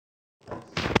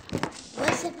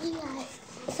up, you guys?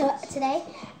 So today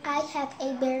I have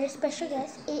a very special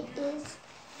guest. It is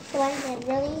one that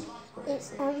really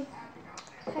is her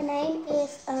name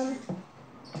is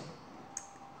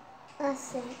let's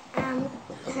see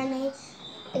her name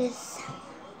is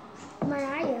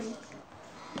Mariah,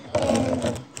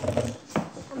 and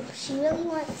she really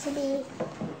wants to be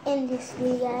in this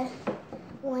video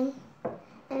one,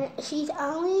 and she's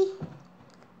only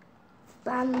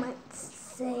 5 months.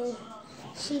 So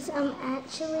she's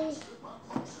actually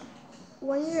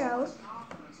 1 year old,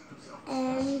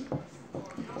 and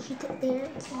she took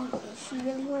therapy. She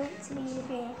really wanted to be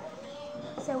there.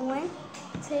 So 1,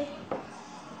 2,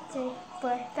 3,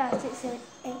 4, 5, 6, 7,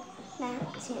 8, 9,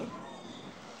 10.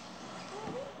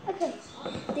 Okay,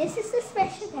 this is a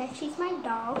special pet. She's my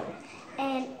dog,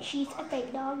 and she's a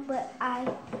fake dog, but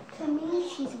to me,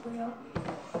 she's real.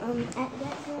 At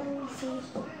that time, you see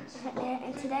right there,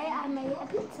 and today I made a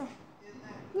pizza.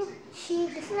 Yeah, this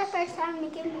is the first time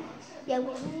making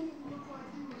yogurt.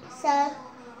 So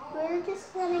we're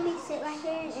just gonna be sitting right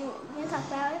here and we're gonna talk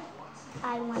about it.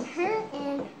 I want her,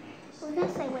 and we're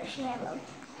gonna say what she has on.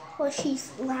 Well,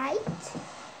 she's light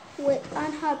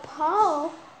on her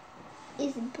paw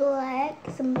is black,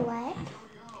 some black,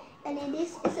 and then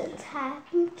this is a tie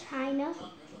from China.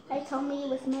 They told me it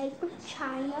was made from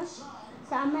China,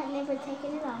 so I might never take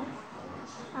it off.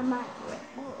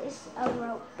 It's a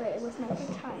rope, but it was made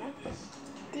from China.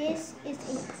 This is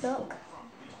a silk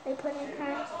they put in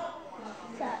her.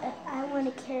 So if I want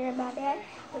to care about that,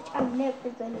 which I'm never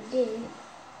going to do,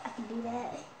 I can do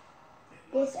that.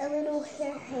 There's a little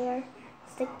hair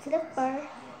stick to the fur,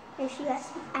 and she got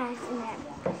some eyes in that.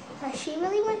 So she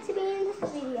really wants to be in this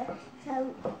video.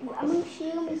 So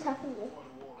she's going to be talking to you.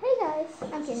 Hey guys,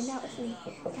 I'm kidding, that was me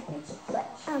talking. But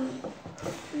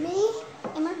me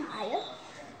and Mariah,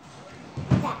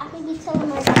 that I'm going to be telling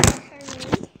my dog her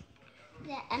name,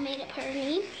 that I made up her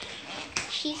name.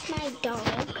 She's my dog.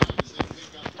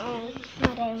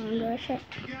 My dad won't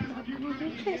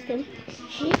trust him.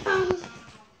 She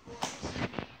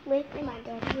lived in my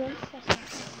dog's room.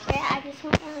 Yeah, I just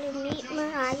want y'all to meet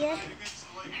Mariah.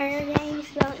 Her name is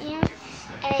spelled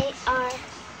M-A-R.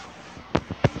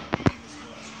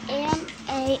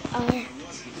 M-A-R-I-A.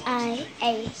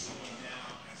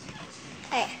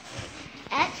 I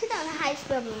actually don't know how you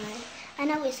spell Mariah. I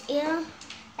know it's M-A-R-I-A-H.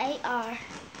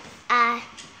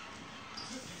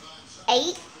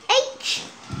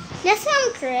 That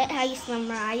sounds correct, how you spell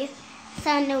Mariah. So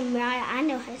I know Mariah, I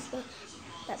know how to spell.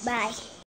 But bye.